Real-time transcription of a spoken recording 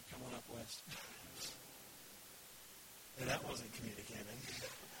that wasn't communicated.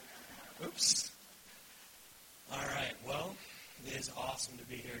 Oops. All right, well, it is awesome to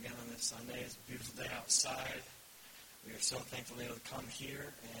be here again on this Sunday. It's a beautiful day outside. We are so thankful to be able to come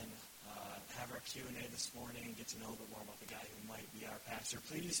here and have our Q&A this morning and get to know a little bit more about the guy who might be our pastor.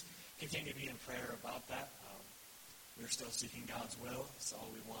 Please continue to be in prayer about that. We're still seeking God's will. That's all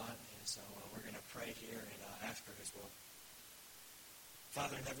we want. And so we're going to pray here and ask for his will.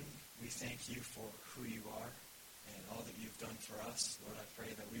 Father in heaven, we thank you for who you are and all that you've done for us. Lord, I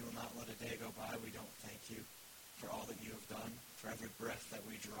pray that we will not let a day go by we don't thank you for all that you have done, for every breath that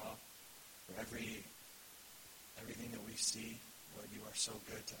we draw, for everything that we see. Lord, you are so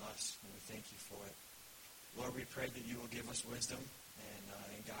good to us, and we thank you for it. Lord, we pray that you will give us wisdom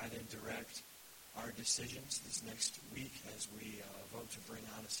and guide and direct our decisions this next week as we vote to bring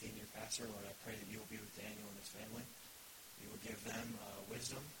on a senior pastor. Lord, I pray that you will be with Daniel and his family. You will give them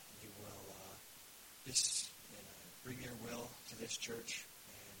wisdom. You will just bring your will to this church.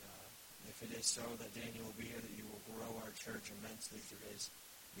 And if it is so that Daniel will be here, that you will grow our church immensely through his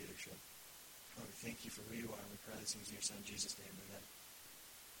leadership. Lord, we thank you for who you are, and we pray this in your Son, Jesus' name. Amen.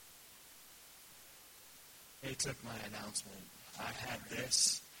 They took my announcement. I had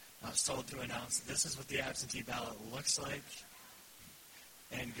this. I was told to announce this is what the absentee ballot looks like.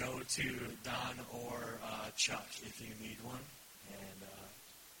 And go to Don or Chuck if you need one. And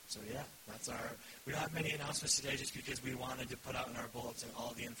so, yeah, that's our... We don't have many announcements today just because we wanted to put out in our bulletin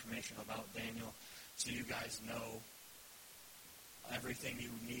all the information about Daniel so you guys know everything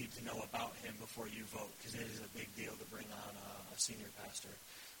you need to know about him before you vote, because it is a big deal to bring on a senior pastor.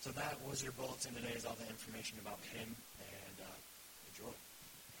 So that was your bulletin today, is all the information about him, and enjoy.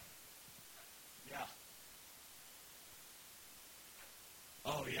 Yeah.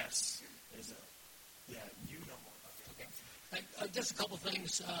 Oh, yes. Yeah, you know more about it. Okay. Just a couple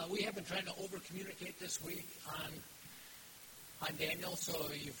things. We have been trying to over-communicate this week on Daniel, so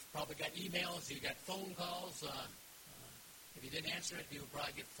you've probably got emails, you've got phone calls. If you didn't answer it, you'll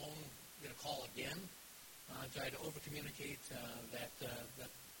probably get a call again. Try to over-communicate that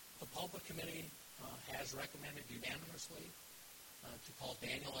the public committee has recommended unanimously to call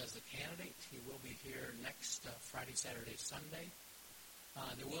Daniel as the candidate. He will be here next Friday, Saturday, Sunday.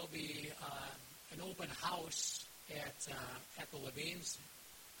 There will be an open house at the Levines.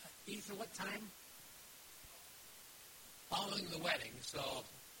 Ethan, what time? Following the wedding, so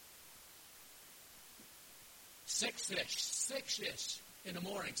 6-ish in the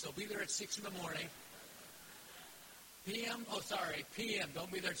morning. So be there at 6 in the morning. PM? Oh, sorry, PM.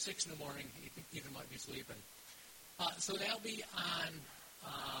 Don't be there at 6 in the morning. Ethan might be sleeping. So that'll be on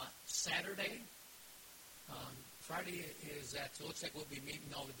Saturday. Friday is that. So it looks like we'll be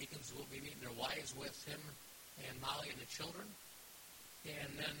meeting, all the deacons will be meeting their wives with him and Molly and the children.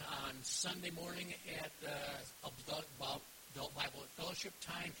 And then on Sunday morning at Adult Bible Fellowship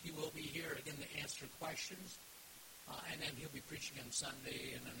time, he will be here again to answer questions. And then he'll be preaching on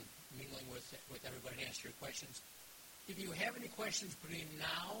Sunday and then mingling with everybody to answer your questions. If you have any questions between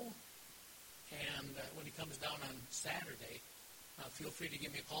now and when he comes down on Saturday, feel free to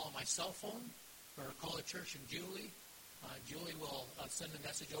give me a call on my cell phone or call the church and Julie. Julie will send a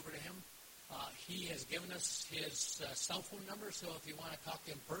message over to him. He has given us his cell phone number, so if you want to talk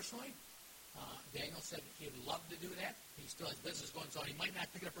to him personally, Daniel said he'd love to do that. He still has business going, so he might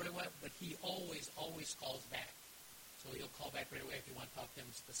not pick it up right away, but he always calls back. So he'll call back right away if you want to talk to him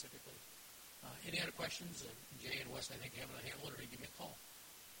specifically. Any other questions? Jay and Wes, I think, have a handle, or give me a call.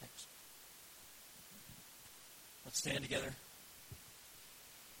 Thanks. Let's stand together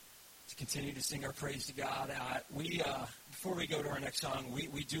to continue to sing our praise to God. Before we go to our next song,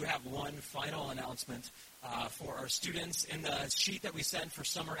 we do have one final announcement for our students. In the sheet that we sent for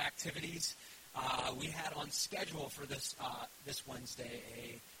summer activities, we had on schedule for this Wednesday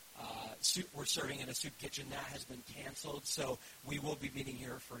we're serving in a soup kitchen. That has been canceled, so we will be meeting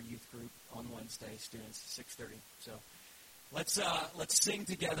here for a youth group on Wednesday, students, 6:30. So let's sing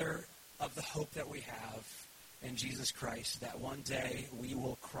together of the hope that we have in Jesus Christ, that one day we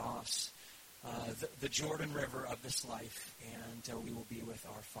will cross the Jordan River of this life, and we will be with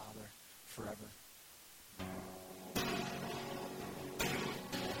our Father forever.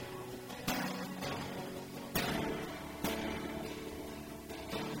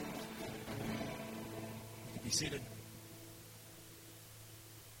 You can be seated.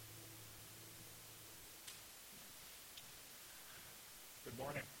 Good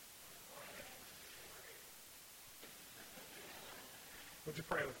morning. Would you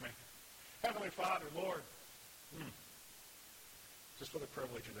pray with me? Heavenly Father, Lord, just what a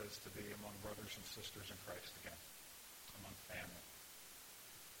privilege it is to be among brothers and sisters in Christ again, among family.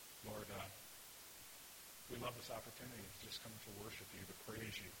 Lord, We love this opportunity to just come to worship you, to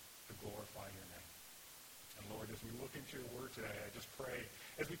praise you, to glorify your name. And Lord, as we look into your word today, I just pray,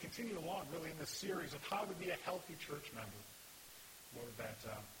 as we continue along really in this series of how to be a healthy church member, Lord, that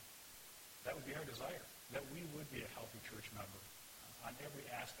would be our desire, that we would be a healthy church member on every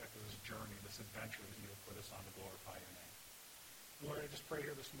aspect of this journey, this adventure that you have put us on to glorify your name. Lord, I just pray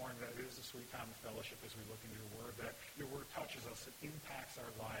here this morning that it is a sweet time of fellowship as we look into your word, that your word touches us, it impacts our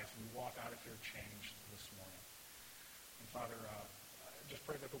lives, and we walk out of here changed this morning. And Father, I just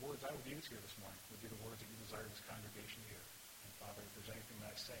pray that the words I would use here this morning would be the words that you desire this congregation to hear. And Father, if there's anything that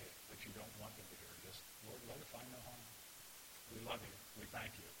I say that you don't want them to hear, just, Lord, let it find no harm. We love you. We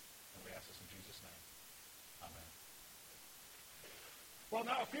thank you. And we ask this in Jesus' name. Amen. Well,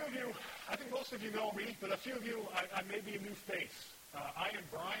 now, a few of you, I think most of you know me, but a few of you, I may be a new face. I am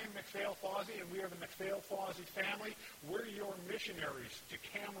Brian McPhail-Fawzy, and we are the McPhail-Fawzy family. We're your missionaries to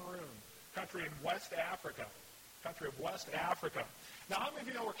Cameroon, country in West Africa. Country of West Africa. Now, how many of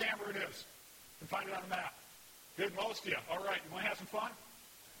you know where Cameroon is? You can find it on the map. Good, most of you. All right, you want to have some fun?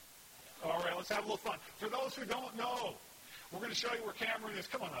 All right, let's have a little fun. For those who don't know, we're going to show you where Cameroon is.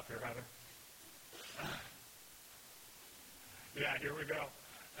 Come on up here, Heather. Yeah, here we go.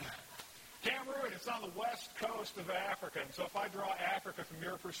 Cameroon, it's on the west coast of Africa. And so if I draw Africa from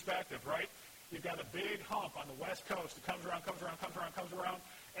your perspective, right, you've got a big hump on the west coast. It comes around,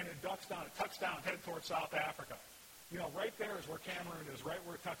 and it ducks down. It tucks down, headed towards South Africa. You know, right there is where Cameroon is, right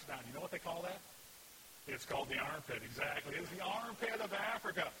where it tucks down. You know what they call that? It's called the armpit, exactly. It's the armpit of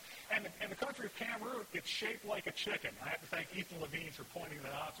Africa. And the country of Cameroon, it's shaped like a chicken. I have to thank Ethan Levine for pointing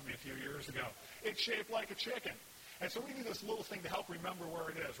that out to me a few years ago. It's shaped like a chicken. And so we do this little thing to help remember where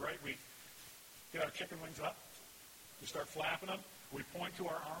it is, right? We get our chicken wings up. We start flapping them. We point to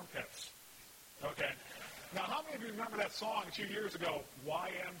our armpits. Okay. Now, how many of you remember that song a few years ago,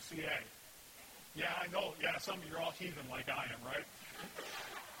 YMCA? Yeah, I know. Yeah, some of you are all heathen like I am, right?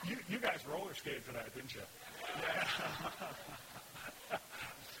 You guys roller skated for that, didn't you? Yeah.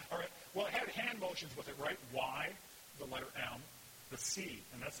 All right. Well, it had hand motions with it, right? Y, the letter M, the C,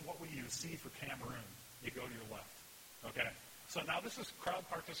 and that's what we use, C for Cameroon. You go to your left. Okay. So now this is crowd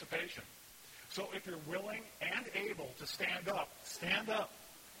participation. So if you're willing and able to stand up, stand up.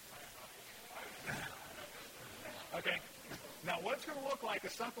 Okay. Now what it's going to look like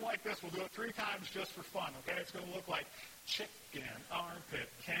is something like this. We'll do it 3 times just for fun. Okay. It's going to look like chicken, armpit,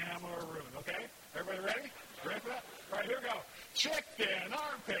 Cameroon. Okay. Everybody ready? Ready for that? All right. Here we go. Chicken,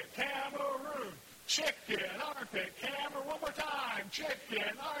 armpit, Cameroon. Chicken, armpit, Cameroon. One more time.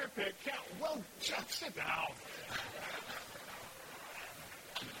 Chicken, armpit, Cameroon. Well, just sit down.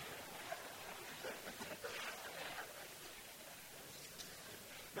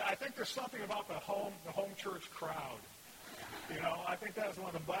 I think there's something about the home church crowd. You know, I think that is one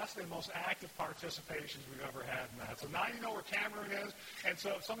of the best and most active participations we've ever had in that. So now you know where Cameroon is. And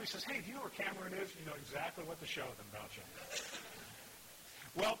so if somebody says, hey, do you know where Cameroon is? You know exactly what to show them, don't you?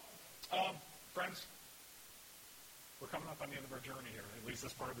 Well, friends, we're coming up on the end of our journey here, at least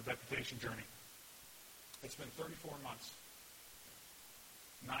this part of the deputation journey. It's been 34 months.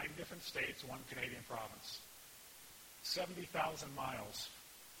 9 different states, 1 Canadian province. 70,000 miles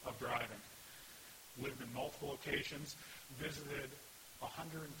of driving. Lived in multiple locations, visited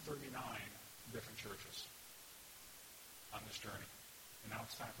 139 different churches on this journey. And now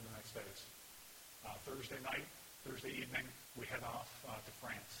it's time for the next phase. Thursday evening, we head off to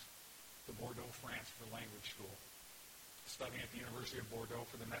France, to Bordeaux, France for language school. Studying at the University of Bordeaux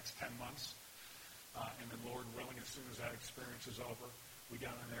for the next 10 months. And then, Lord willing, as soon as that experience is over, we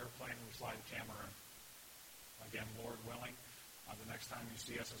get on an airplane and we fly to Cameroon. Again, Lord willing, the next time you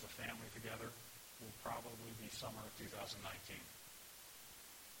see us as a family together will probably be summer of 2019.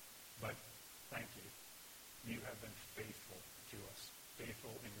 But thank you. You have been faithful to us.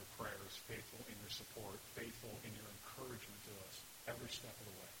 Faithful in your prayers, faithful in your support, faithful in your encouragement to us every step of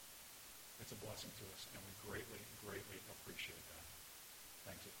the way. It's a blessing to us, and we greatly, greatly appreciate that.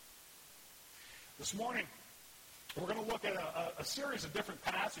 Thank you. This morning, we're going to look at a series of different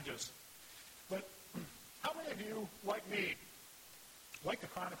passages. But how many of you, like me, like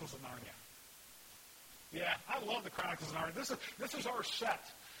the Chronicles of Narnia? Yeah, I love the Chronicles of Narnia. This is our set.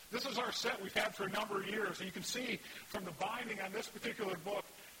 This is our set we've had for a number of years. And you can see from the binding on this particular book,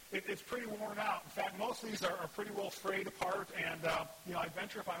 it's pretty worn out. In fact, most of these are pretty well frayed apart. And, I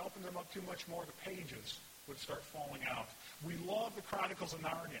venture if I opened them up too much more, the pages would start falling out. We love the Chronicles of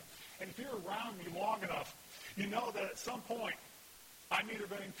Narnia. And if you're around me long enough, you know that at some point, I'm either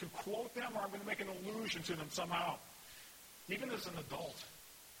going to quote them or I'm going to make an allusion to them somehow. Even as an adult.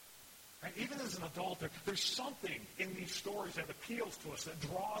 Right? Even as an adult, there's something in these stories that appeals to us, that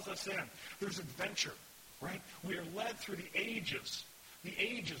draws us in. There's adventure. right? We are led through the ages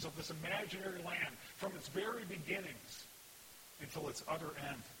of this imaginary land, from its very beginnings until its utter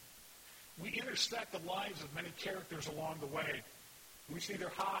end. We intersect the lives of many characters along the way. We see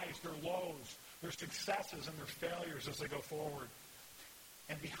their highs, their lows, their successes, and their failures as they go forward.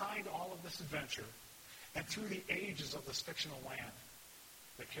 And behind all of this adventure, and through the ages of this fictional land,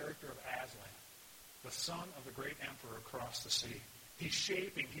 the character of Aslan, the son of the great emperor across the sea. He's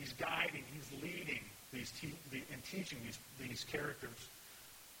shaping, he's guiding, he's leading and teaching these characters.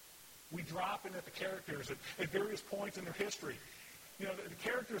 We drop in at the characters at various points in their history. You know, the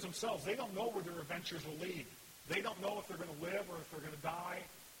characters themselves, they don't know where their adventures will lead. They don't know if they're going to live or if they're going to die.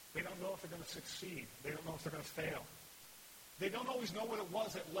 They don't know if they're going to succeed. They don't know if they're going to fail. They don't always know what it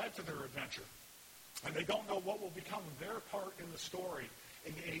was that led to their adventure. And they don't know what will become their part in the story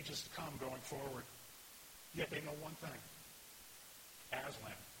in the ages to come going forward. Yet they know one thing.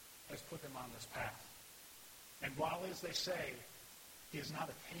 Aslan has put them on this path. And while, as they say, he is not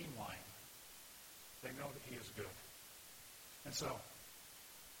a tame lion, they know that he is good. And so,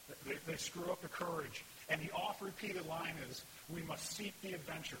 they screw up the courage. And the oft-repeated line is, we must seek the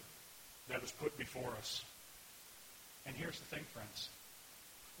adventure that is put before us. And here's the thing, friends.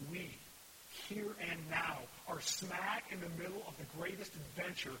 We, here and now, are smack in the middle of the greatest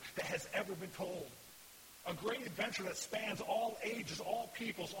adventure that has ever been told. A great adventure that spans all ages, all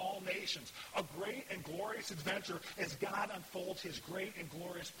peoples, all nations. A great and glorious adventure as God unfolds his great and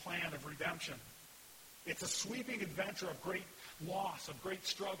glorious plan of redemption. It's a sweeping adventure of great loss, of great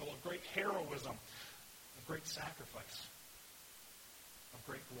struggle, of great heroism, of great sacrifice, of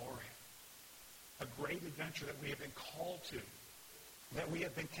great glory. A great adventure that we have been called to, that we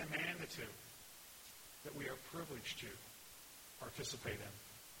have been commanded to, that we are privileged to participate in.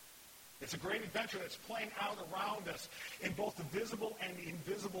 It's a great adventure that's playing out around us in both the visible and the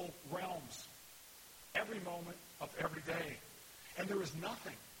invisible realms, every moment of every day. And there is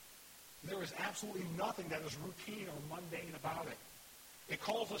absolutely nothing that is routine or mundane about it. It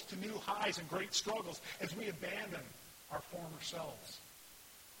calls us to new highs and great struggles as we abandon our former selves,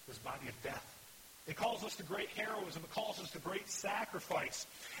 this body of death. It calls us to great heroism. It calls us to great sacrifice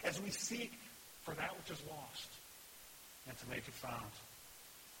as we seek for that which is lost and to make it found.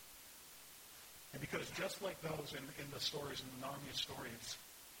 And because just like those in the stories, in the Narnia stories,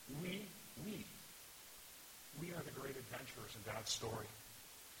 we are the great adventurers in God's story.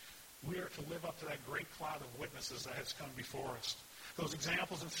 We are to live up to that great cloud of witnesses that has come before us. Those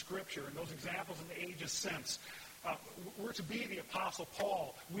examples in Scripture and those examples in the ages since. We're to be the Apostle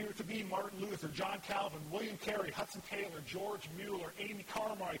Paul. We are to be Martin Luther, John Calvin, William Carey, Hudson Taylor, George Mueller, Amy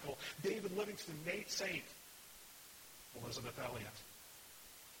Carmichael, David Livingston, Nate Saint, Elizabeth Elliot.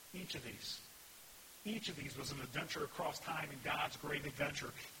 Each of these was an adventure across time in God's great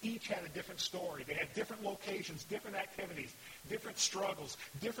adventure. Each had a different story. They had different locations, different activities, different struggles,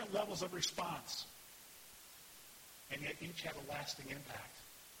 different levels of response. And yet each had a lasting impact.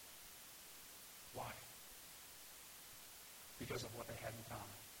 Why? Because of what they had in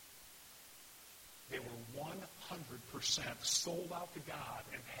common. They were 100% sold out to God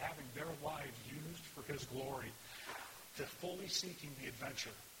and having their lives used for his glory, to fully seeking the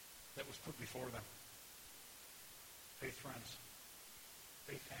adventure that was put before them. Faith friends,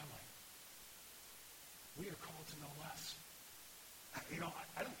 faith family, we are called to no less. You know,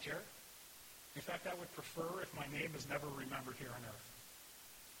 I don't care. In fact, I would prefer if my name is never remembered here on earth.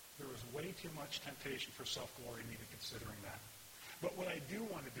 There is way too much temptation for self-glory in me to considering that. But what I do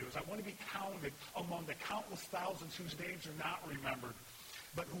want to do is I want to be counted among the countless thousands whose names are not remembered,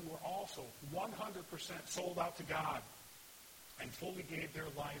 but who were also 100% sold out to God and fully gave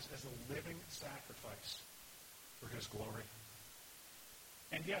their lives as a living sacrifice for his glory.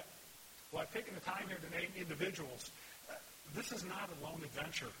 And yet, while I've taken the time here to name individuals, this is not a lone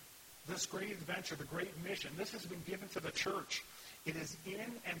adventure. This great adventure, the great mission, this has been given to the church. It is in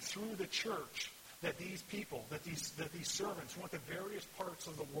and through the church that these people, that these servants went to various parts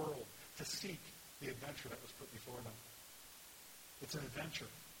of the world to seek the adventure that was put before them. It's an adventure.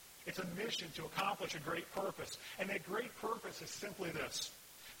 It's a mission to accomplish a great purpose. And that great purpose is simply this,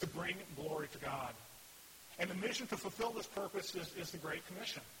 to bring glory to God. And the mission to fulfill this purpose is the Great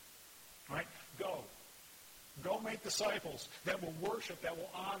Commission. Right? Go. Go make disciples that will worship, that will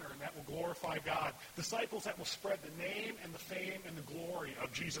honor, and that will glorify God. Disciples that will spread the name and the fame and the glory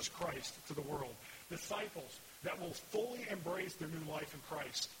of Jesus Christ to the world. Disciples that will fully embrace their new life in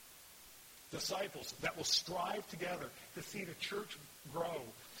Christ. Disciples that will strive together to see the church grow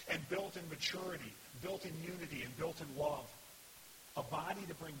and built in maturity, built in unity, and built in love. A body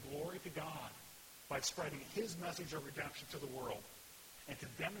to bring glory to God by spreading his message of redemption to the world and to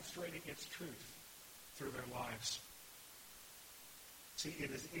demonstrating its truth through their lives. See, it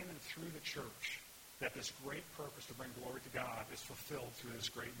is in and through the church that this great purpose to bring glory to God is fulfilled through this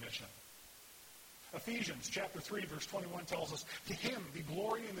great mission. Ephesians chapter 3, verse 21 tells us, to him be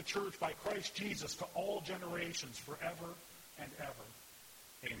glory in the church by Christ Jesus to all generations forever and ever.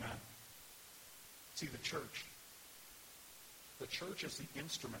 Amen. See, the church is the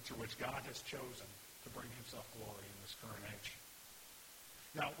instrument through which God has chosen to bring himself glory in this current age.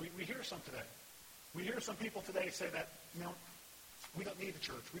 Now, we hear some today. We hear some people today say that, we don't need a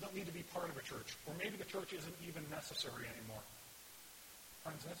church. We don't need to be part of a church. Or maybe the church isn't even necessary anymore.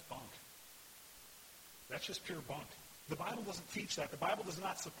 Friends, that's bunk. That's just pure bunk. The Bible doesn't teach that. The Bible does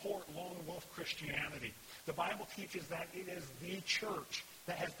not support lone wolf Christianity. The Bible teaches that it is the church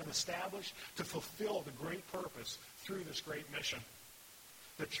that has been established to fulfill the great purpose through this great mission.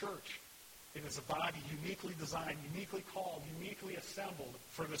 The church, it is a body uniquely designed, uniquely called, uniquely assembled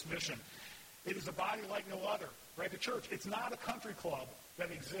for this mission. It is a body like no other, right? The church, it's not a country club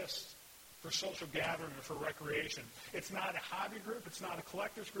that exists for social gathering or for recreation. It's not a hobby group. It's not a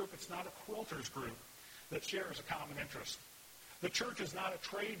collectors group. It's not a quilters group that shares a common interest. The church is not a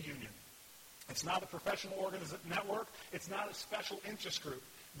trade union. It's not a professional network. It's not a special interest group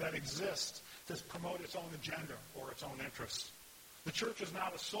that exists to promote its own agenda or its own interests. The church is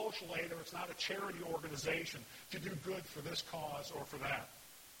not a social aid or it's not a charity organization to do good for this cause or for that.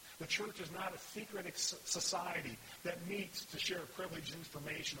 The church is not a secret society that meets to share privileged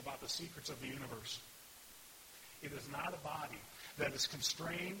information about the secrets of the universe. It is not a body that is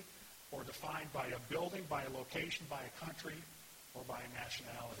constrained or defined by a building, by a location, by a country, or by a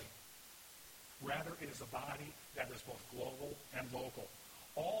nationality. Rather, it is a body that is both global and local.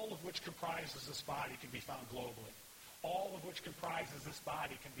 All of which comprises this body can be found globally. All of which comprises this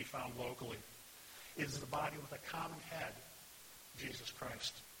body can be found locally. It is a body with a common head, Jesus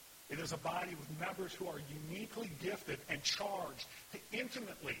Christ. It is a body with members who are uniquely gifted and charged to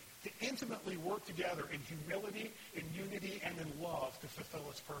intimately work together in humility, in unity, and in love to fulfill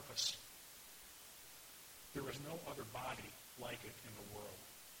its purpose. There is no other body like it in the world.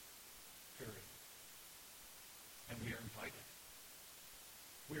 Period. And we are invited.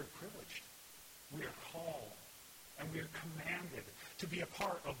 We are privileged. We are called. And we are commanded to be a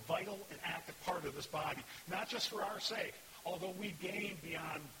vital and active part of this body. Not just for our sake, although we gain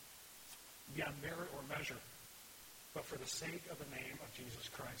beyond merit or measure, but for the sake of the name of Jesus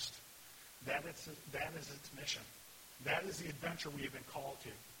Christ. That is its mission. That is the adventure we have been called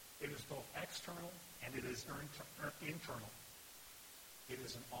to. It is both external and it is internal. It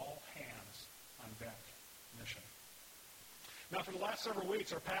is an all-hands-on-deck mission. Now, for the last several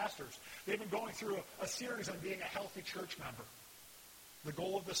weeks, our pastors, they've been going through a series on being a healthy church member. The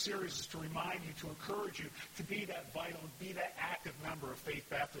goal of this series is to remind you, to encourage you to be that vital, be that active member of Faith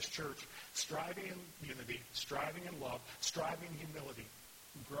Baptist Church, striving in unity, striving in love, striving in humility,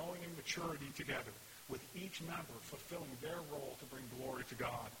 growing in maturity together, with each member fulfilling their role to bring glory to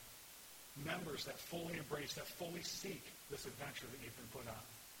God. Members that fully embrace, that fully seek this adventure that you've been put on.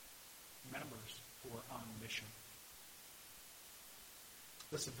 Members who are on mission.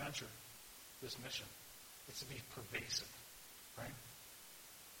 This adventure, this mission, it's to be pervasive, right?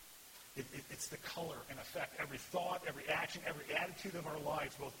 It's to color and affect every thought, every action, every attitude of our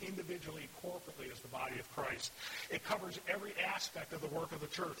lives, both individually and corporately as the body of Christ. It covers every aspect of the work of the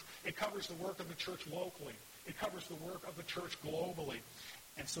church. It covers the work of the church locally. It covers the work of the church globally.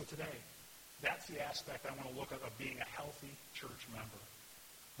 And so today, that's the aspect I want to look at of being a healthy church member.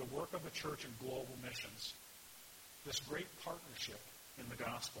 The work of the church in global missions. This great partnership in the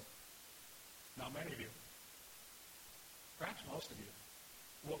gospel. Now, many of you, perhaps most of you,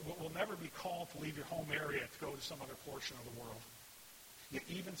 will never be called to leave your home area to go to some other portion of the world. Yet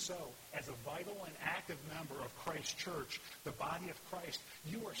even so, as a vital and active member of Christ's church, the body of Christ,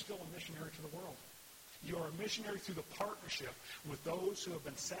 you are still a missionary to the world. You are a missionary through the partnership with those who have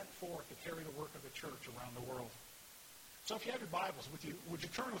been sent forth to carry the work of the church around the world. So if you have your Bibles with you, would you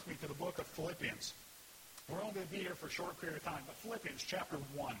turn with me to the book of Philippians? We're only going to be here for a short period of time, but Philippians chapter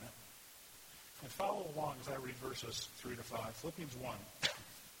 1. And follow along as I read verses 3 to 5. Philippians 1.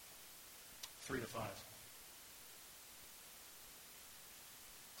 3 to 5.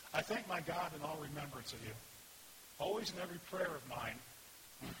 I thank my God in all remembrance of you, always in every prayer of mine,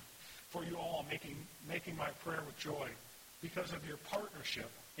 for you all, making my prayer with joy, because of your partnership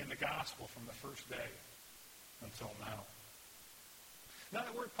in the gospel from the first day until now. Now,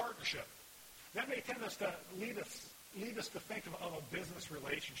 that word partnership, that may tend us to lead us to think of a business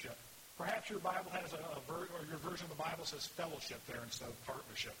relationship. Perhaps your Bible has or your version of the Bible says fellowship there instead of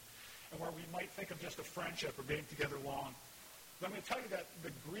partnership. And where we might think of just a friendship or being together long. But I'm going to tell you that the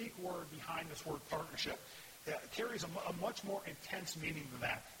Greek word behind this word partnership carries a much more intense meaning than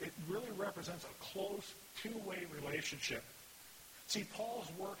that. It really represents a close, two-way relationship. See, Paul's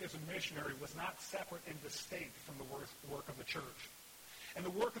work as a missionary was not separate and distinct from the work of the church. And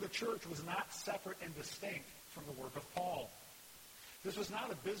the work of the church was not separate and distinct from the work of Paul. This was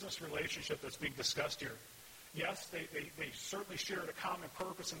not a business relationship that's being discussed here. Yes, they certainly shared a common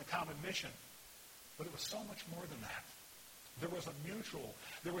purpose and a common mission, but it was so much more than that. There was a mutual,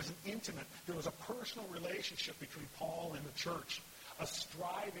 there was an intimate, there was a personal relationship between Paul and the church, a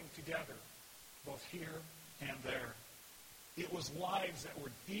striving together, both here and there. It was lives that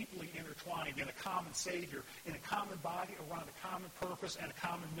were deeply intertwined in a common Savior, in a common body, around a common purpose and a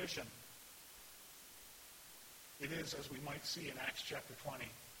common mission. It is, as we might see in Acts chapter 20,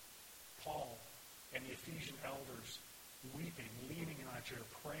 Paul and the Ephesian elders weeping, leaning in a chair,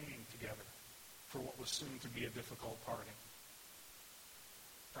 praying together for what was soon to be a difficult parting.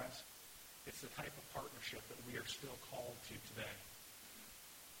 Friends, it's the type of partnership that we are still called to today.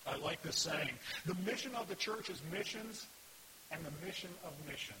 I like this saying. The mission of the church is missions, and the mission of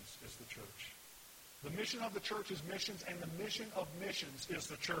missions is the church. The mission of the church is missions, and the mission of missions is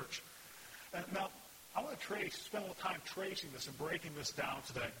the church. Now, I want to spend a little time tracing this and breaking this down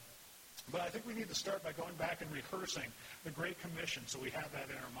today. But I think we need to start by going back and rehearsing the Great Commission so we have that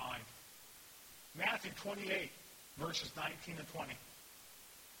in our mind. Matthew 28, verses 19 and 20.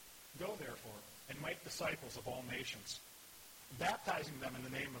 Go, therefore, and make disciples of all nations, baptizing them in the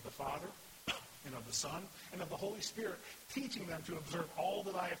name of the Father, and of the Son, and of the Holy Spirit, teaching them to observe all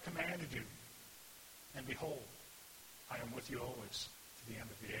that I have commanded you. And behold, I am with you always to the end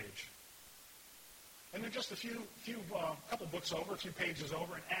of the age. And then just a couple books over, a few pages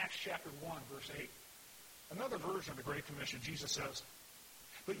over, in Acts chapter 1, verse 8. Another version of the Great Commission, Jesus says,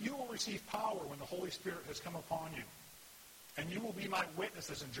 "But you will receive power when the Holy Spirit has come upon you. And you will be my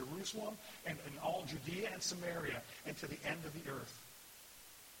witnesses in Jerusalem and in all Judea and Samaria and to the end of the earth."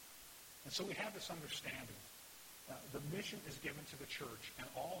 And so we have this understanding. The mission is given to the church and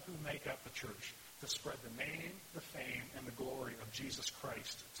all who make up the church to spread the name, the fame, and the glory of Jesus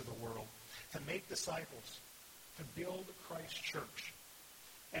Christ to the world, to make disciples, to build Christ's church.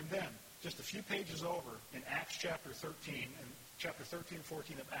 And then, just a few pages over, in Acts chapter 13, and chapter 13 and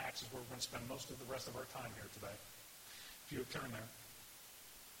 14 of Acts is where we're going to spend most of the rest of our time here today. If you would turn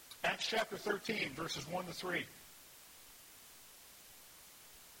there. Acts chapter 13, verses 1 to 3.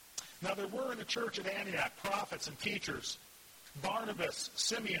 Now there were in the church at Antioch prophets and teachers: Barnabas,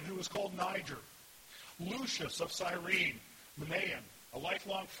 Simeon, who was called Niger, Lucius of Cyrene, Manaen, a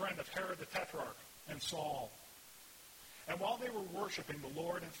lifelong friend of Herod the Tetrarch, and Saul. And while they were worshiping the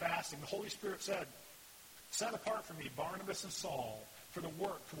Lord and fasting, the Holy Spirit said, "Set apart for me Barnabas and Saul for the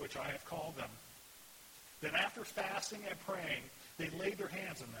work to which I have called them." Then after fasting and praying, they laid their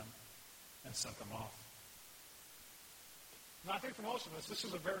hands on them and sent them off. Now I think for most of us, this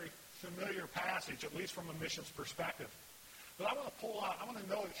is a very familiar passage, at least from a missions perspective. But I want to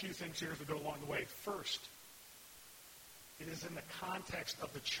note a few things here as we go along the way. First, it is in the context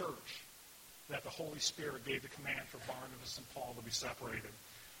of the church that the Holy Spirit gave the command for Barnabas and Paul to be separated.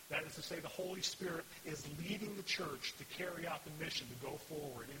 That is to say, the Holy Spirit is leading the church to carry out the mission to go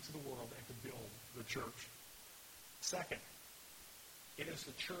forward into the world and to build the church. Second, it is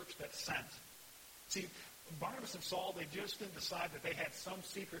the church that sent. See, Barnabas and Saul, they just didn't decide that they had some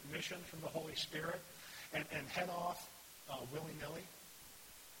secret mission from the Holy Spirit and head off willy-nilly.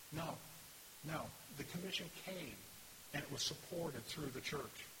 No. The commission came, and it was supported through the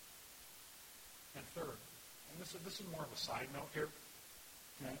church. And third, and this is more of a side note here,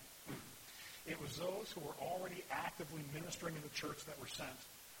 it was those who were already actively ministering in the church that were sent.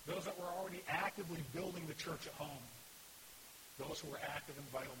 Those that were already actively building the church at home. Those who were active and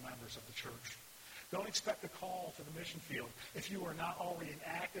vital members of the church. Don't expect a call to the mission field if you are not already an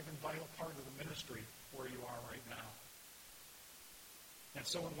active and vital part of the ministry where you are right now. And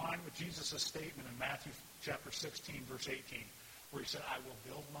so in line with Jesus' statement in Matthew chapter 16, verse 18, where he said, "I will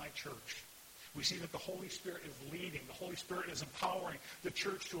build my church," we see that the Holy Spirit is leading. The Holy Spirit is empowering the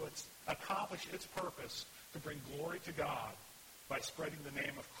church to accomplish its purpose to bring glory to God by spreading the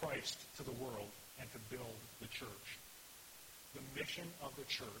name of Christ to the world and to build the church. The mission of the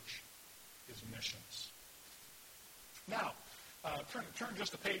church is missions. Now, turn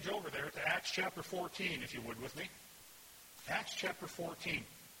just a page over there to Acts chapter 14, if you would, with me. Acts chapter 14.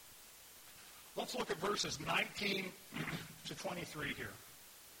 Let's look at verses 19 to 23 here.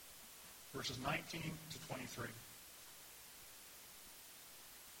 Verses 19 to 23.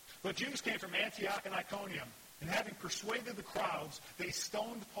 But Jews came from Antioch and Iconium, and having persuaded the crowds, they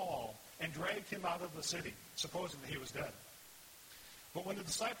stoned Paul and dragged him out of the city, supposing that he was dead. But when the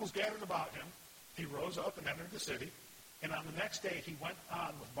disciples gathered about him, he rose up and entered the city, and on the next day he went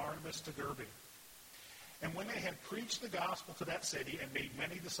on with Barnabas to Derbe. And when they had preached the gospel to that city and made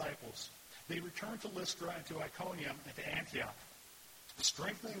many disciples, they returned to Lystra and to Iconium and to Antioch,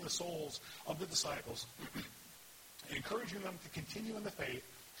 strengthening the souls of the disciples, encouraging them to continue in the faith,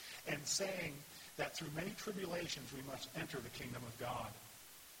 and saying that through many tribulations we must enter the kingdom of God.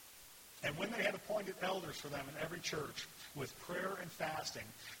 And when they had appointed elders for them in every church, with prayer and fasting,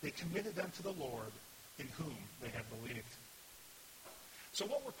 they committed them to the Lord, in whom they had believed. So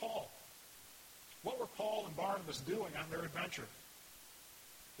what were Paul and Barnabas doing on their adventure?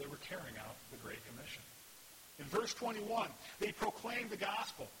 They were carrying out the Great Commission. In verse 21, they proclaimed the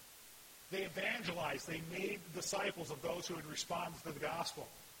gospel. They evangelized. They made disciples of those who had responded to the gospel.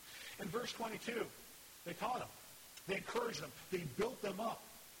 In verse 22, they taught them. They encouraged them. They built them up.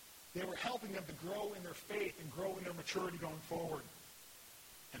 They were helping them to grow in their faith and grow in their maturity going forward.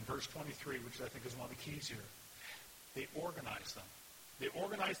 And verse 23, which I think is one of the keys here, they organized them. They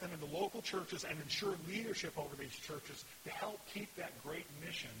organized them into local churches and ensured leadership over these churches to help keep that great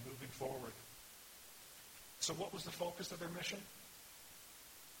mission moving forward. So what was the focus of their mission?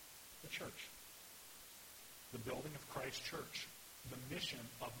 The church. The building of Christ's church. The mission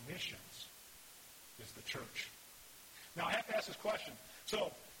of missions is the church. Now I have to ask this question.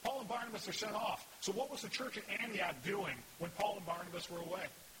 So Paul and Barnabas are sent off. So what was the church at Antioch doing when Paul and Barnabas were away?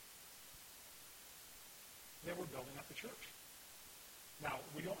 They were building up the church. Now,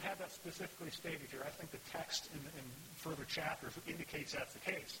 we don't have that specifically stated here. I think the text in further chapters indicates that's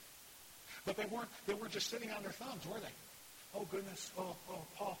the case. But they weren't just sitting on their thumbs, were they? Oh, goodness.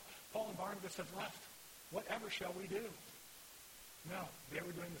 Paul and Barnabas have left. Whatever shall we do? No, they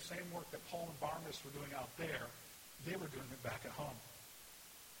were doing the same work that Paul and Barnabas were doing out there. They were doing it back at home.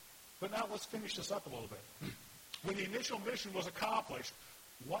 But now let's finish this up a little bit. When the initial mission was accomplished,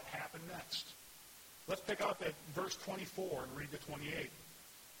 what happened next? Let's pick up at verse 24 and read to 28.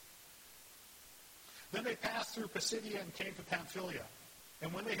 Then they passed through Pisidia and came to Pamphylia.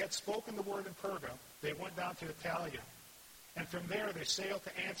 And when they had spoken the word in Perga, they went down to Italia. And from there they sailed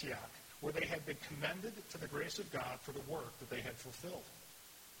to Antioch, where they had been commended to the grace of God for the work that they had fulfilled.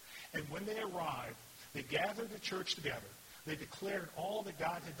 And when they arrived, they gathered the church together. They declared all that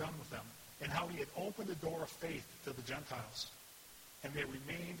God had done with them and how he had opened the door of faith to the Gentiles. And they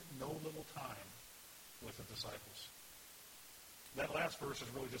remained no little time with the disciples. That last verse is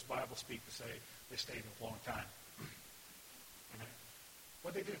really just Bible speak to say they stayed a long time.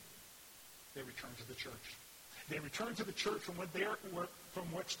 What did they do? They returned to the church. They returned to the church from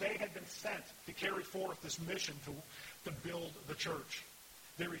which they had been sent to carry forth this mission to build the church.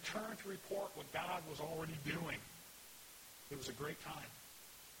 They returned to report what God was already doing. It was a great time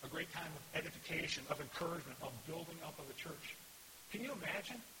of edification, of encouragement, of building up of the church. Can you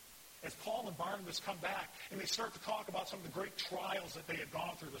imagine? As Paul and Barnabas come back and they start to talk about some of the great trials that they had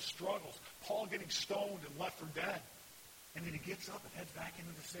gone through, the struggles, Paul getting stoned and left for dead. And then he gets up and heads back into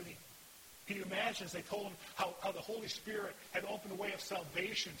the city. Can you imagine as they told him how the Holy Spirit had opened the way of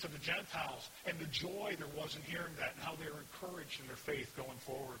salvation to the Gentiles and the joy there was in hearing that and how they were encouraged in their faith going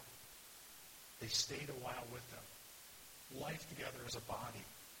forward. They stayed a while with them. Life together as a body.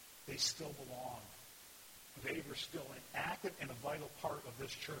 They still belonged. They were still an active and a vital part of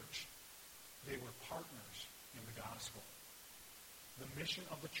this church. They were partners in the gospel. The mission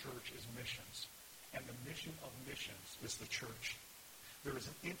of the church is missions. And the mission of missions is the church. There is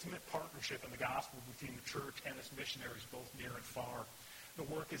an intimate partnership in the gospel between the church and its missionaries, both near and far. The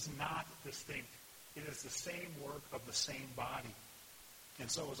work is not distinct. It is the same work of the same body.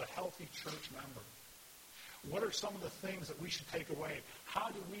 And so as a healthy church member, what are some of the things that we should take away? How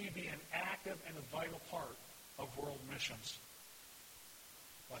do we be an active and a vital part of world missions?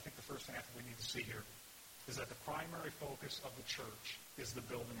 Well, I think the first thing I think we need to see here is that the primary focus of the church is the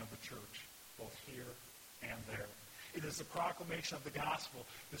building of the church, both here and there. It is the proclamation of the gospel,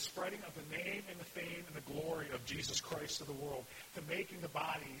 the spreading of the name and the fame and the glory of Jesus Christ to the world, to building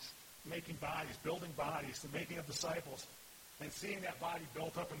bodies, the making of disciples, and seeing that body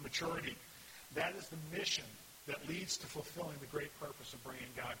built up in maturity. That is the mission that leads to fulfilling the great purpose of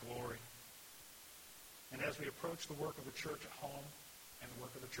bringing God glory. And as we approach the work of the church at home and the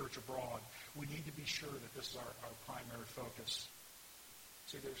work of the church abroad, we need to be sure that this is our primary focus.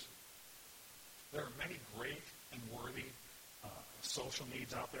 See, there are many great and worthy social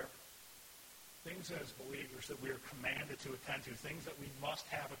needs out there. Things as believers that we are commanded to attend to, things that we must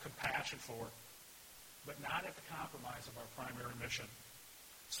have a compassion for, but not at the compromise of our primary mission.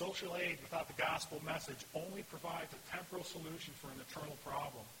 Social aid without the gospel message only provides a temporal solution for an eternal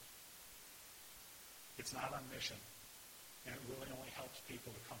problem. It's not on mission. and it really only helps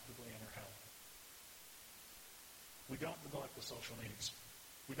people to comfortably enter hell. We don't neglect the social needs.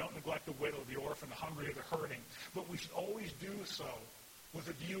 We don't neglect the widow, the orphan, the hungry, or the hurting, but we should always do so with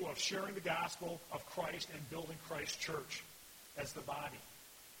a view of sharing the gospel of Christ and building Christ's church as the body.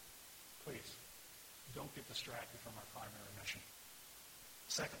 Please, don't get distracted from our primary mission.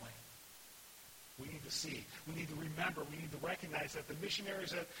 Secondly, we need to see, we need to remember, we need to recognize that the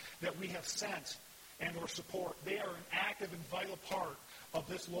missionaries that we have sent and or support, they are an active and vital part of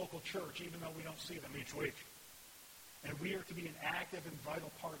this local church, even though we don't see them each week. And we are to be an active and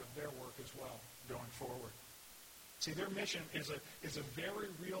vital part of their work as well going forward. See, their mission is a very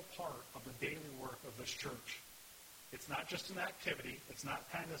real part of the daily work of this church. It's not just an activity. It's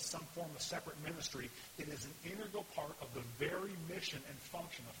not kind of some form of separate ministry. It is an integral part of the very mission and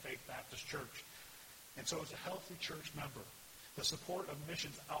function of Faith Baptist Church. And so as a healthy church member, the support of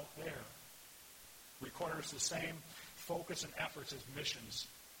missions out there requires the same focus and efforts as missions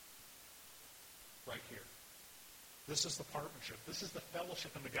right here. This is the partnership. This is the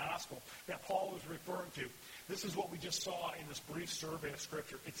fellowship in the gospel that Paul was referring to. This is what we just saw in this brief survey of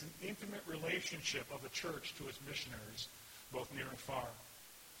Scripture. It's an intimate relationship of the church to its missionaries, both near and far.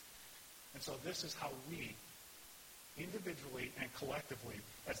 And so this is how we, individually and collectively,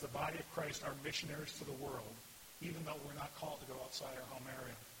 as the body of Christ, are missionaries to the world, even though we're not called to go outside our home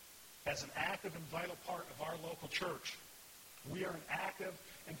area. As an active and vital part of our local church, we are an active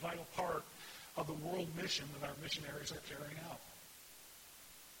and vital part of the world mission that our missionaries are carrying out.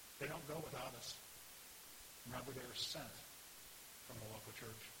 They don't go without us. Remember, they are sent from the local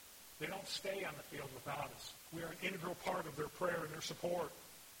church. They don't stay on the field without us. We are an integral part of their prayer and their support.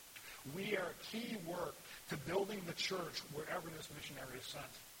 We are a key work to building the church wherever this missionary is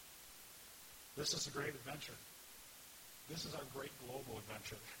sent. This is a great adventure. This is our great global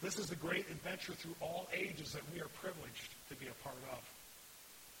adventure. This is the great adventure through all ages that we are privileged to be a part of.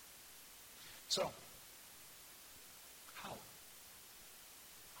 So, how?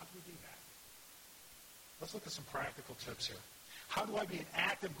 How do we do that? Let's look at some practical tips here. How do I be an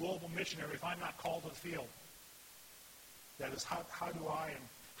active global missionary if I'm not called to the field? That is, how do I and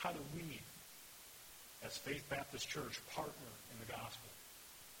how do we, as Faith Baptist Church, partner in the gospel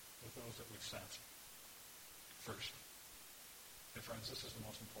with those that we've sent? First, and friends, this is the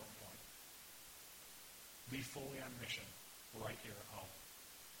most important point. Be fully on mission right here at home.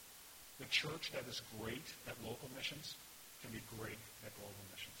 The church that is great at local missions can be great at global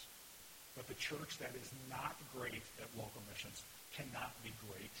missions. But the church that is not great at local missions cannot be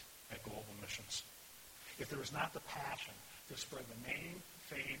great at global missions. If there is not the passion to spread the name,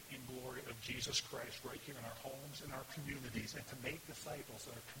 fame, and glory of Jesus Christ right here in our homes and our communities and to make disciples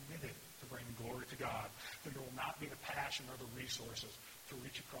that are committed to bringing glory to God, then there will not be the passion or the resources to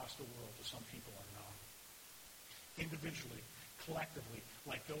reach across the world to some people unknown. Individually, collectively,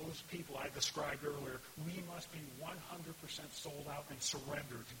 like those people I described earlier, we must be 100% sold out and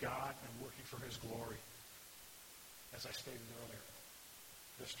surrendered to God and working for His glory. As I stated earlier,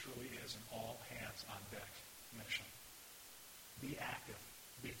 this truly is an all-hands-on-deck mission. Be active.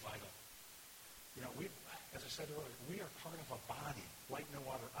 Be vital. You know, as I said earlier, we are part of a body like no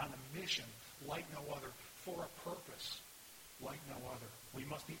other, on a mission like no other, for a purpose like no other. We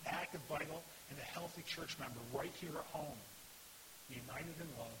must be active, vital, and a healthy church member right here at home. United in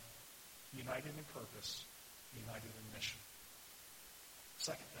love, united in purpose, united in mission.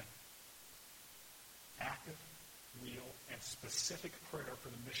 Second thing, active, real, and specific prayer for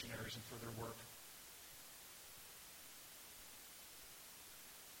the missionaries and for their work.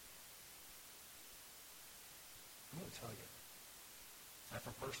 I'm going to tell you,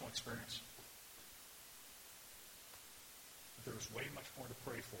 from personal experience, that there is way much more to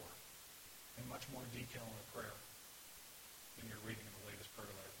pray for and much more detail in a prayer than you're reading in the latest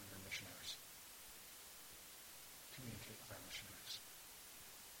prayer letter from your missionaries. Communicate with our missionaries.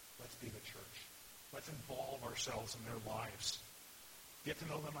 Let's be the church. Let's involve ourselves in their lives. Get to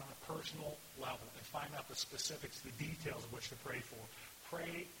know them on a personal level and find out the specifics, the details of which to pray for.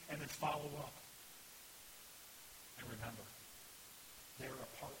 Pray and then follow up. And remember, they're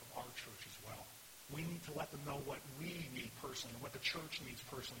a part of our church as well. We need to let them know what we need personally, what the church needs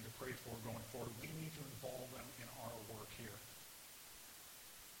personally to pray for going forward. We need to involve them in our work here.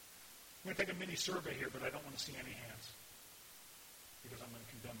 I'm going to take a mini survey here, but I don't want to see any hands because I'm going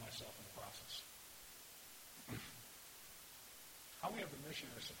to condemn myself in the process. How many of the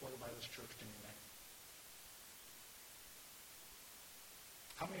missionaries supported by this church can you name?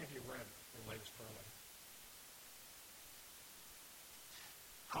 How many of you read the latest prayer letter?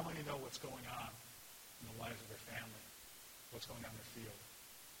 How many know what's going on in the lives of their family, what's going on in their field,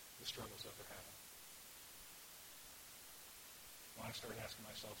 the struggles that they're having? When I started asking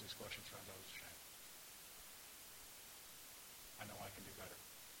myself these questions, friends, I was ashamed. I know I can do better,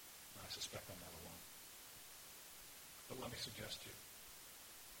 and I suspect I'm not alone. But let me suggest to you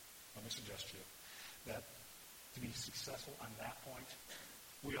that to be successful on that point,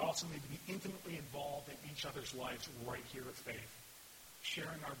 we also need to be intimately involved in each other's lives right here at Faith,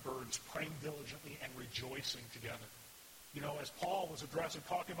 sharing our burdens, praying diligently, and rejoicing together. You know, as Paul was addressing,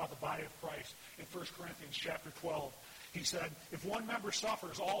 talking about the body of Christ in 1 Corinthians chapter 12, he said, if one member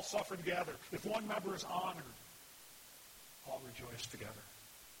suffers, all suffer together. If one member is honored, all rejoice together.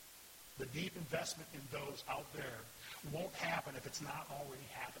 The deep investment in those out there won't happen if it's not already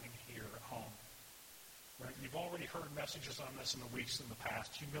happening here at home. Right? You've already heard messages on this in the weeks in the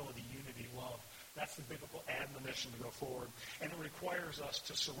past. Humility, unity, love. That's the biblical admonition to go forward. And it requires us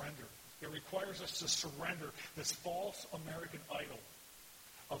to surrender. It requires us to surrender this false American idol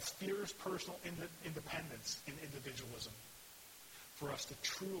of fierce personal independence and individualism for us to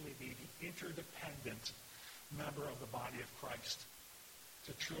truly be the interdependent member of the body of Christ,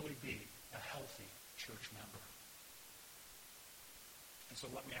 to truly be a healthy church member. And so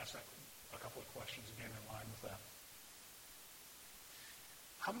let me ask that a couple of questions again in line with that.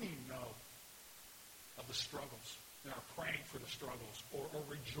 How many of you know of the struggles and are praying for the struggles or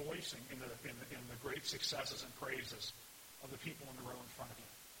rejoicing in the great successes and praises of the people in the row in front of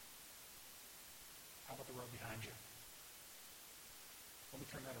you? How about the row behind you? Let me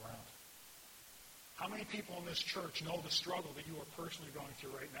turn that around. How many people in this church know the struggle that you are personally going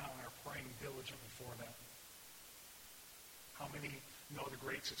through right now and are praying diligently for them? How many know the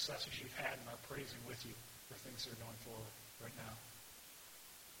great successes you've had and are praising with you for things that are going forward right now?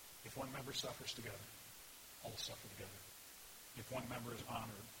 If one member suffers together, all suffer together. If one member is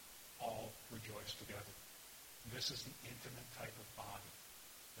honored, all rejoice together. This is the intimate type of body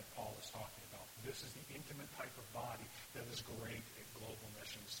that Paul is talking about. This is the intimate type of body that is great at global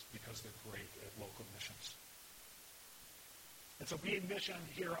missions because they're great at local missions. And so be in mission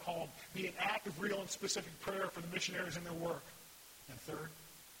here at home. Be in active, real, and specific prayer for the missionaries in their work. And third,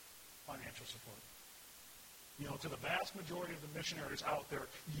 financial support. You know, to the vast majority of the missionaries out there,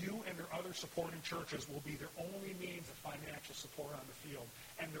 you and their other supporting churches will be their only means of financial support on the field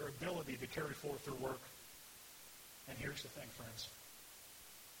and their ability to carry forth their work. And here's the thing, friends.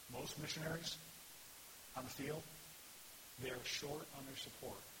 Most missionaries on the field, they are short on their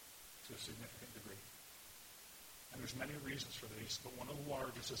support to a significant degree. And there's many reasons for these, but one of the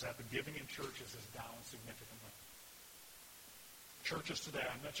largest is that the giving in churches is down significantly. Churches today,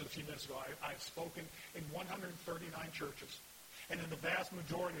 I mentioned a few minutes ago, I've spoken in 139 churches. And in the vast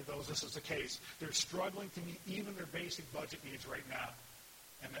majority of those, this is the case. They're struggling to meet even their basic budget needs right now.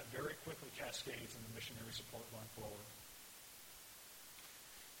 And that very quickly cascades into missionary support going forward.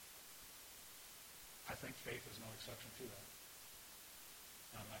 I think faith is no exception to that.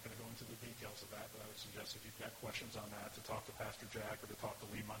 I'm not going to go into the details of that, but I would suggest if you've got questions on that, to talk to Pastor Jack or to talk to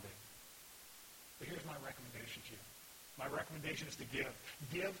Lee Monday. But here's my recommendation to you. My recommendation is to give.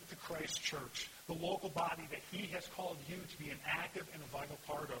 Give to Christ Church, the local body that he has called you to be an active and a vital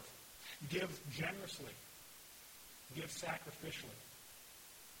part of. Give generously. Give sacrificially.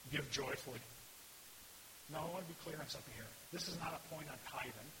 Give joyfully. Now, I want to be clear on something here. This is not a point on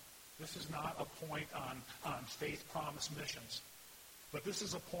tithing. This is not a point on faith promise missions. But this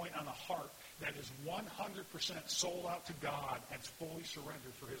is a point on a heart that is 100% sold out to God and fully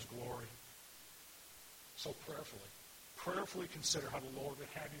surrendered for his glory. So prayerfully consider how the Lord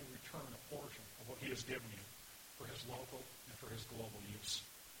would have you return a portion of what he has given you for his local and for his global use.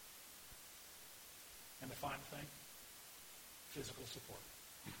 And the final thing, physical support.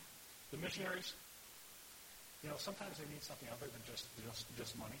 The missionaries, you know, sometimes they need something other than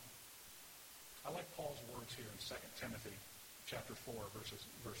just money. I like Paul's words here in 2 Timothy chapter 4, verse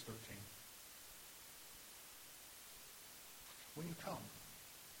 13. When you come,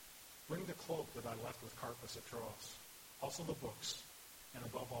 bring the cloak that I left with Carpus at Troas, also the books, and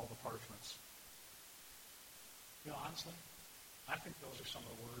above all the parchments. You know, honestly, I think those are some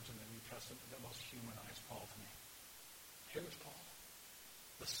of the words in the New Testament that most humanize Paul to me. Here's Paul,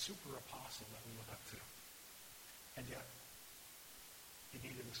 the super apostle that we look up to. And yet, he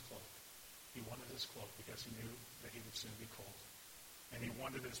needed his cloak. He wanted his cloak because he knew that he would soon be cold. And he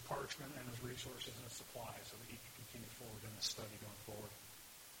wanted his parchment and his resources and his supplies so that he could continue forward in his study going forward.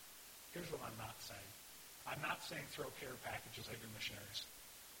 Here's what I'm not saying. I'm not saying throw care packages at your missionaries.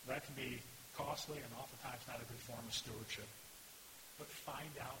 That can be costly and oftentimes not a good form of stewardship. But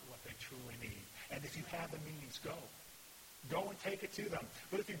find out what they truly need. And if you have the means, go. Go and take it to them.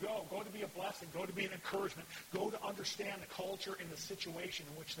 But if you go to be a blessing, go to be an encouragement, go to understand the culture and the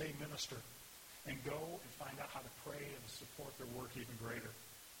situation in which they minister. and go and find out how to pray and support their work even greater.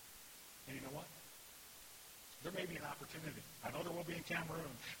 And you know what? There may be an opportunity. I know there will be in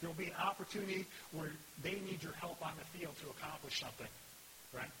Cameroon. There will be an opportunity where they need your help on the field to accomplish something,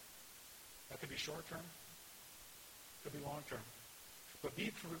 right? That could be short-term. Could be long-term. But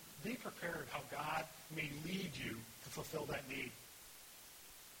be prepared how God may lead you to fulfill that need.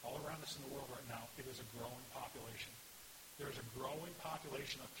 All around us in the world right now, it is a growing population. There is a growing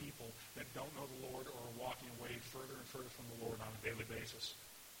population of people that don't know the Lord or are walking away further and further from the Lord on a daily basis.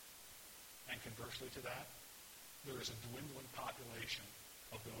 And conversely to that, there is a dwindling population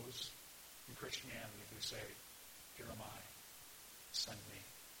of those in Christianity who say, here am I, send me.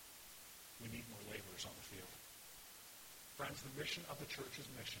 We need more laborers on the field. Friends, the mission of the church is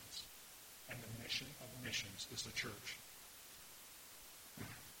missions, and the mission of missions is the church.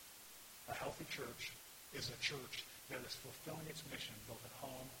 A healthy church is a church that is fulfilling its mission both at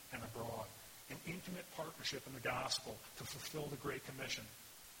home and abroad, in intimate partnership in the gospel to fulfill the Great Commission.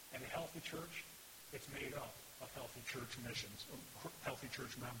 And a healthy church, it's made up of healthy church missions, healthy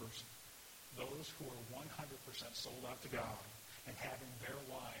church members, those who are 100% sold out to God and having their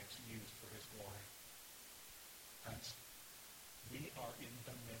lives used for His glory. Friends, we are in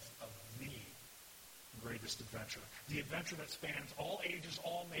the midst of the greatest adventure. The adventure that spans all ages,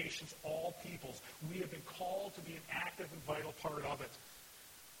 all nations, all peoples. We have been called to be an active and vital part of it.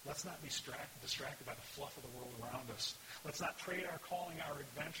 Let's not be distracted by the fluff of the world around us. Let's not trade our calling, our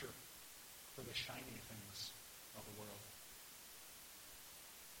adventure, for the shiny things of the world.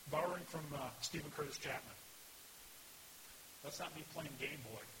 Borrowing from Stephen Curtis Chapman, let's not be playing Game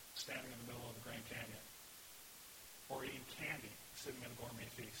Boy standing in the middle of the Grand Canyon, or eating candy sitting at a gourmet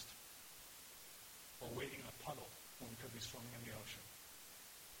feast, or waiting in a puddle when we could be swimming in the ocean.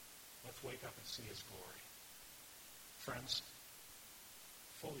 Let's wake up and see His glory. Friends,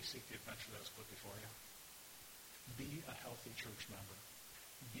 fully seek the adventure that is put before you. Be a healthy church member.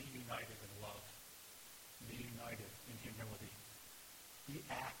 Be united in love. Be united in humility. Be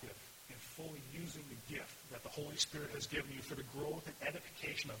active in fully using the gift that the Holy Spirit has given you for the growth and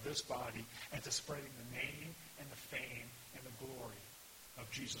edification of this body and to spreading the name and the fame and the glory of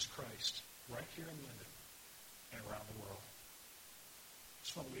Jesus Christ right here in Linden and around the world. I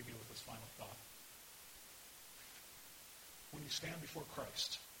just want to leave you with this final thought. When you stand before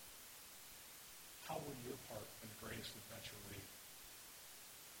Christ, how will your part in the greatest adventure read?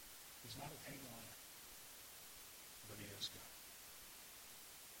 He's not a tame lion, but He is God.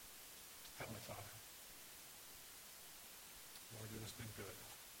 Heavenly Father, Lord, it has been good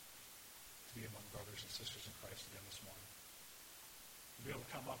to be among brothers and sisters in Christ again this morning. To be able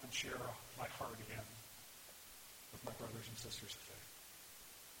to come up and share my heart again with my brothers and sisters of faith.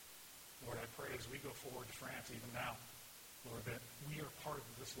 Lord, I pray as we go forward to France even now, Lord, that we are part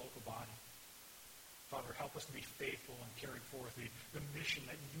of this local body. Father, help us to be faithful in carrying forth the mission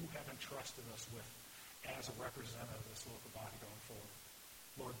that you have entrusted us with as a representative of this local body going forward.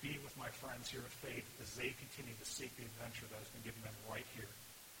 Lord, be with my friends here of faith as they continue to seek the adventure that has been given them right here.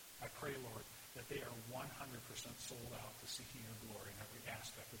 I pray, Lord, that they are 100% sold out to seeking your glory in every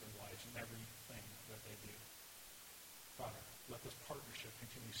aspect of their lives and everything that they do. Father, let this partnership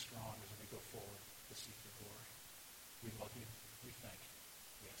continue strong as we go forward to seek your glory. We love you. We thank you.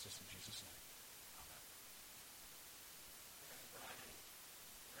 We ask this in Jesus' name.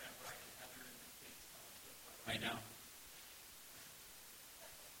 Right now.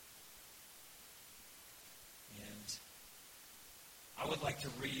 And I would like to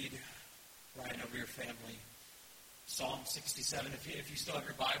read, Ryan, over your family, Psalm 67. If you still have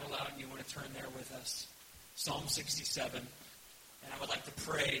your Bible out and you want to turn there with us, Psalm 67. And I would like to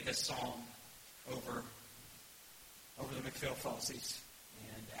pray this psalm over the McPhail-Falsies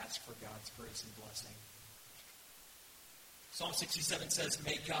and ask for God's grace and blessing. Psalm 67 says,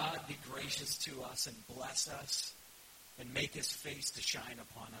 "May God be gracious to us and bless us and make His face to shine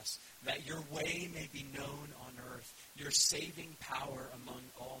upon us, that your way may be known on earth, your saving power among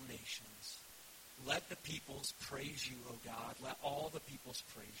all nations. Let the peoples praise you, O God. Let all the peoples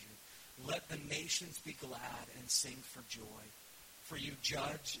praise you. Let the nations be glad and sing for joy. For you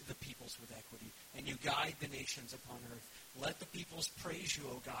judge the peoples with equity, and you guide the nations upon earth. Let the peoples praise you,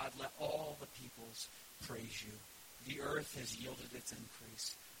 O God. Let all the peoples praise you. The earth has yielded its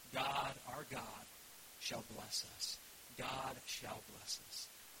increase. God, our God, shall bless us. God shall bless us.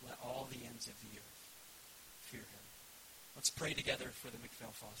 Let all the ends of the earth fear Him." Let's pray together for the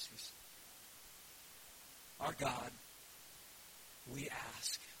McPhail-Falsies. Our God, we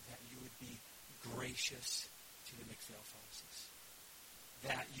ask that you would be gracious to the McPhail-Falsies,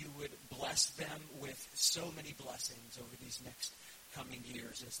 that you would bless them with so many blessings over these next coming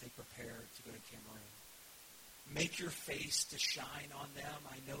years as they prepare to go to Cameroon. Make your face to shine on them.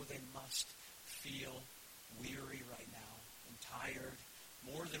 I know they must feel weary right now and tired,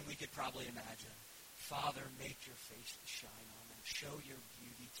 more than we could probably imagine. Father, make your face to shine on them. Show your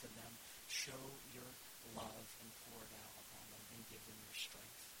beauty to them. Show your love and pour it out upon them and give them your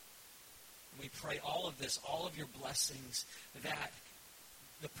strength. And we pray all of this, all of your blessings, that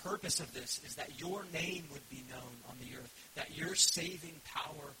the purpose of this is that your name would be known on the earth, that your saving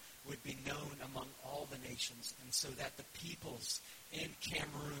power would be known among all the nations, and so that the peoples in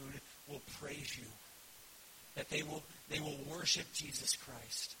Cameroon will praise you, that they will worship Jesus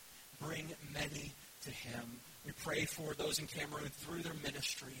Christ, bring many to him. We pray for those in Cameroon through their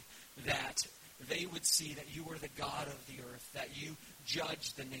ministry, that they would see that you are the God of the earth, that you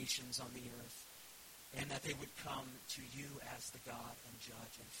judge the nations on the earth, and that they would come to you as the God and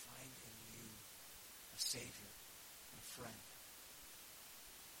judge and find in you a Savior and a friend.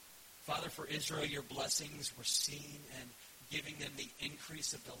 Father, for Israel, your blessings were seen and giving them the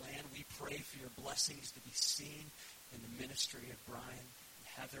increase of the land. We pray for your blessings to be seen in the ministry of Brian and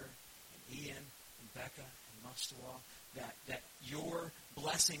Heather and Ian and Becca and Mustawa, that your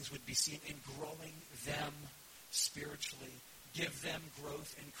blessings would be seen in growing them spiritually. Give them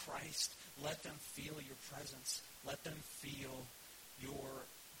growth in Christ. Let them feel your presence. Let them feel your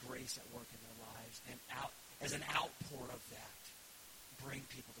grace at work in their lives. And as an outpour of that, bring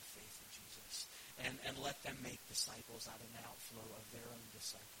people to faith in Jesus. And let them make disciples out of an outflow of their own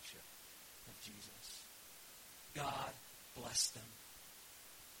discipleship of Jesus. God, bless them.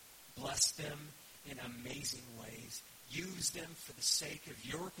 Bless them in amazing ways. Use them for the sake of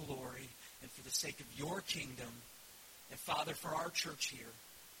your glory and for the sake of your kingdom. And Father, for our church here,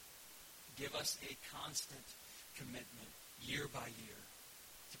 give us a constant commitment year by year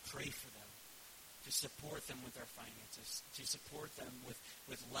to pray for them, to support them with our finances, to support them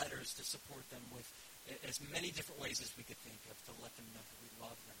with letters, to support them with as many different ways as we could think of, to let them know that we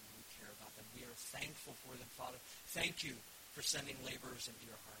love them and we care about them. We are thankful for them, Father. Thank you for sending laborers into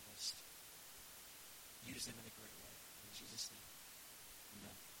your harvest. Use them in a great way. In Jesus' name,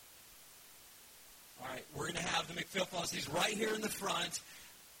 amen. All right, we're going to have the McPhilpauses right here in the front.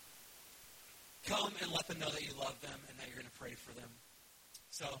 Come and let them know that you love them and that you're going to pray for them.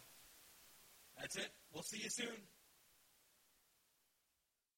 So, that's it. We'll see you soon.